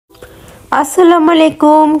আসসালামু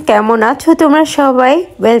আলাইকুম, কেমন আছো তোমরা সবাই?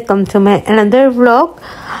 Welcome to my another blog.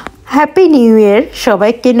 Happy new year,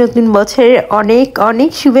 সবাইকে নতুন বছরের অনেক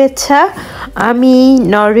অনেক শুভেচ্ছা। আমি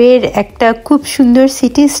নরওয়ের একটা খুব সুন্দর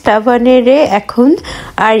সিটি স্টাভানেরে এখন,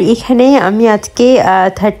 আর এখানে আমি আজকে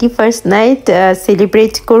 31st নাইট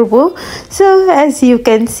সেলিব্রেট করব। So as you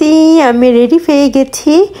can see আমি রেডি হয়ে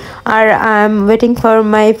গেছি, আর I am waiting for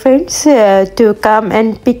my friends to come and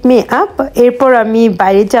pick me up. এরপর আমি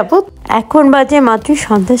বাইরে যাব। এখন বাজে মাত্র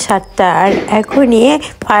সন্ধ্যা 7টা, আর এখনই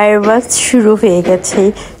ফায়ারওয়ার্কস শুরু হয়ে গেছে।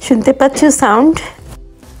 শুনতে পাচ্ছ সাউন্ড?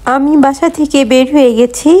 আমি বাসা থেকে বের হয়ে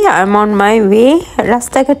গেছি, I am on my way.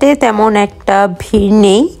 রাস্তাঘাটে তেমন একটা ভিড়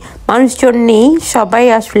নেই, মানুষজন নেই, সবাই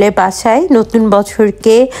আসলে বাসায় নতুন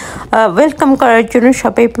বছরকে ওয়েলকাম করার জন্য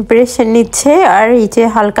সবাই প্রিপারেশন নিচ্ছে। আর এই যে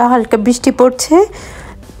হালকা হালকা বৃষ্টি পড়ছে,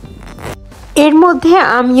 এর মধ্যে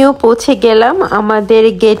আমিও পৌঁছে গেলাম আমাদের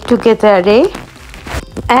গেট টুগেদারে।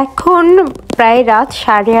 এখন প্রায় রাত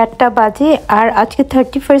 8:30 বাজে, আর আজকে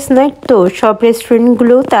 31st নাইট, তো সব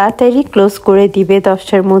রেস্টুরেন্টগুলো তাড়াতাড়ি ক্লোজ করে দিবে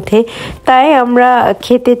 10টার মধ্যে। তাই আমরা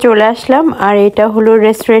খেতে চলে আসলাম, আর এটা হলো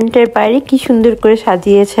রেস্টুরেন্টের বাইরে, কি সুন্দর করে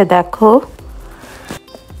সাজিয়েছে দেখো।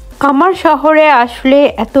 আমার শহরে আসলে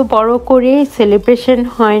এত বড় করে সেলিব্রেশন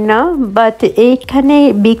হয় না, বাট এইখানে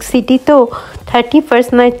বিগ সিটি তো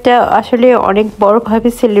 31st নাইটটা আসলে অনেক বড়োভাবে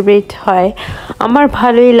সেলিব্রেট হয়। আমার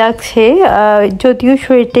ভালোই লাগছে, যদিও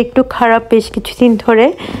শরীরটা একটু খারাপ বেশ কিছুদিন ধরে,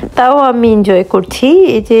 তাও আমি এনজয় করছি।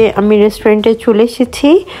 এই যে আমি রেস্টুরেন্টে চলে এসেছি।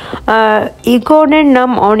 ইগনের নাম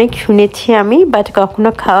অনেক শুনেছি আমি, বাট কখনো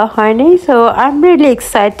খাওয়া হয়নি। So I am really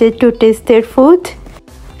excited to test their food.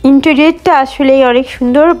 ইন্টেরিয়রটা আসলেই অনেক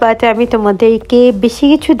সুন্দর, বাট আমি তোমাদেরকে বেশি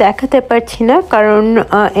কিছু দেখাতে পারছি না, কারণ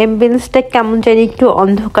অ্যাম্বিয়েন্সটা কেমন জানি একটু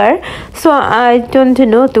অন্ধকার। সো আই ডোন্ট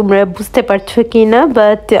নো তোমরা বুঝতে পারছো কি না,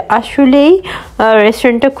 বাট আসলেই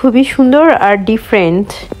রেস্টুরেন্টটা খুবই সুন্দর আর ডিফারেন্ট।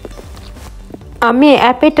 আমি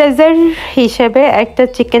অ্যাপেটাইজার হিসেবে একটা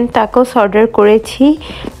চিকেন টাকোস অর্ডার করেছি।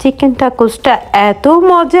 চিকেন টাকোসটা এত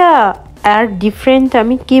মজা আর ডিফারেন্ট,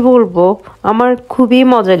 আমি কি বলবো, আমার খুবই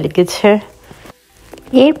মজা লেগেছে।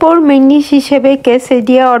 এরপর মেইন ডিশ হিসেবে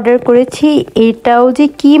quesadilla অর্ডার করেছি। এটাও যে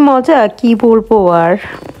কি মজা, কি বলবো আর।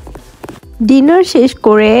 ডিনার শেষ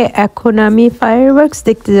করে এখন আমি ফায়ারওয়ার্কস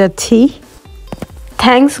দেখতে যাচ্ছি।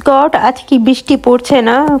 থ্যাঙ্কস গড আজকে বৃষ্টি পড়ছে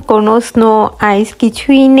না, কোনো স্নো আইস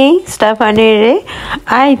কিছুই নেই স্টাভানেরে।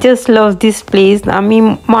 I just love this place. আমি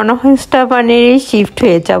মনে হয় স্টাভানেরে শিফট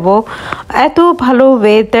হয়ে যাব, এত ভালো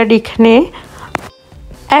ওয়েদার এখানে।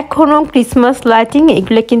 এখনও ক্রিসমাস লাইটিং,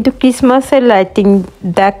 এগুলো কিন্তু ক্রিসমাসের লাইটিং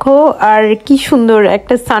দেখো। আর কি সুন্দর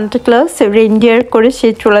একটা সান্টা ক্লজ রেইনডিয়ার করে সে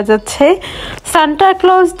চলে যাচ্ছে। সান্টা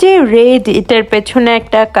ক্লজ যে রেড, এটার পেছনে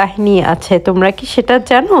একটা কাহিনী আছে, তোমরা কি সেটা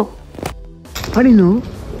জানো? How do you know?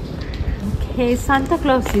 Okay, Santa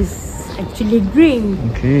Claus is actually green,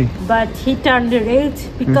 Okay. but he turned red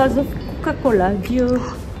because of Coca-Cola.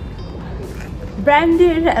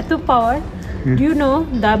 Branded eto power. Do you know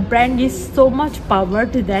the brand is so much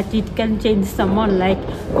powered that it can change someone? Like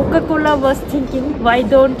Coca-Cola was thinking, why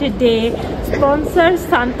don't they sponsor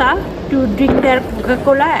Santa to drink their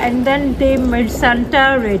Coca-Cola, and then they made Santa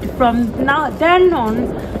red. From now then on,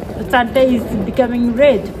 Santa is becoming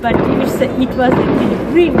red, but it was actually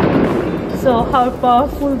green. So how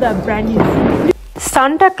powerful the brand is.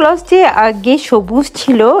 Santa Claus যে আগে সবুজ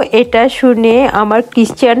ছিল, এটা শুনে আমার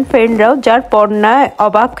Christian ফ্রেন্ডরাও যার পড়নায়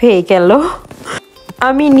অবাক হয়ে গেল।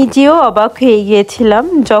 আমি নিজেও অবাক হয়ে গিয়েছিলাম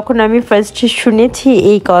যখন আমি ফার্স্ট শুনেছি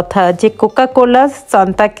এই কথা, যে কোকা-কোলা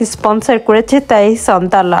সান্তাকে স্পন্সর করেছে, তাই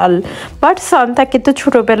সান্তা লাল। বাট সান্তাকে তো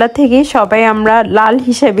ছোটোবেলা থেকেই সবাই আমরা লাল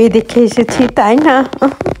হিসেবে দেখে এসেছি, তাই না?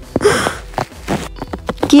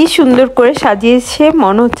 কি সুন্দর করে সাজিয়েছে,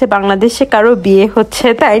 মনে হচ্ছে বাংলাদেশে কারো বিয়ে হচ্ছে,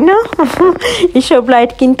 তাই না? এসব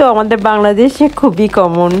লাইট কিন্তু আমাদের বাংলাদেশে খুবই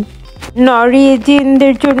কমন।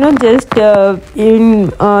 নরওয়েজিয়ানদের জন্য জাস্ট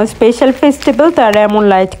স্পেশাল ফেস্টিভ্যাল তারা এমন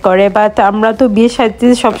লাইট করে, বাট আমরা তো বিয়ে সাথে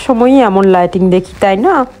সবসময়ই এমন লাইটিং দেখি, তাই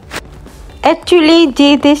না? অ্যাকচুয়ালি যে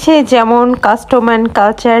দেশে যেমন কাস্টম অ্যান্ড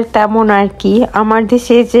কালচার তেমন আর কি। আমার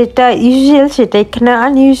দেশে যেটা ইউজুয়াল সেটা এখানে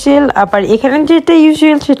আনইউজুয়াল, আবার এখানে যেটা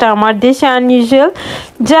ইউজুয়াল সেটা আমার দেশে আনইউজুয়াল।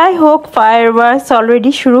 যাই হোক, ফায়ারওয়ার্কস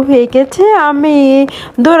অলরেডি শুরু হয়ে গেছে, আমি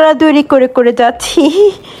দৌড়াদৌড়ি করে করে যাচ্ছি।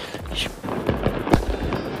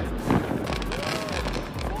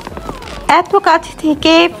 এত কাছ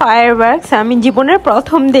থেকে ফায়ারওয়ার্কস আমি জীবনের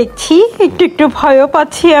প্রথম দেখছি, একটু একটু ভয়ও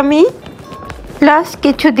পাচ্ছি আমি। লাস্ট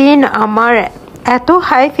কিছুদিন আমার এত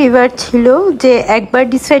হাই ফিভার ছিল যে একবার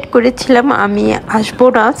ডিসাইড করেছিলাম আমি আসবো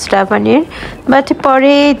না স্টাভানের, বাট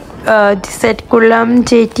পরে ডিসাইড করলাম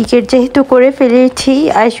যে টিকিট যেহেতু করে ফেলেছি,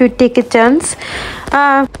 I should take a chance.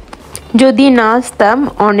 যদি না আসতাম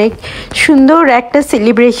অনেক সুন্দর একটা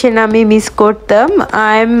সেলিব্রেশন আমি মিস করতাম।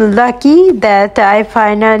 I am lucky that I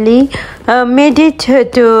finally made it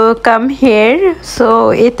to come here. So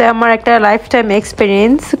এটা আমার একটা লাইফ টাইম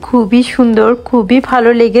এক্সপিরিয়েন্স, খুবই সুন্দর, খুবই ভালো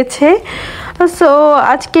লেগেছে। সো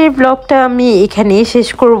আজকের ব্লগটা আমি এখানেই শেষ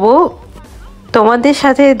করব। তোমাদের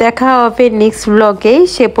সাথে দেখা হবে নেক্সট ব্লগে।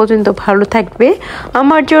 সে পর্যন্ত ভালো থাকবে,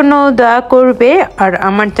 আমার জন্য দোয়া করবে, আর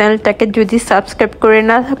আমার চ্যানেলটাকে যদি সাবস্ক্রাইব করে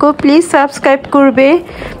না থাকো প্লিজ সাবস্ক্রাইব করবে।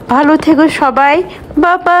 ভালো থেকো সবাই,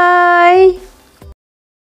 বাই বাই।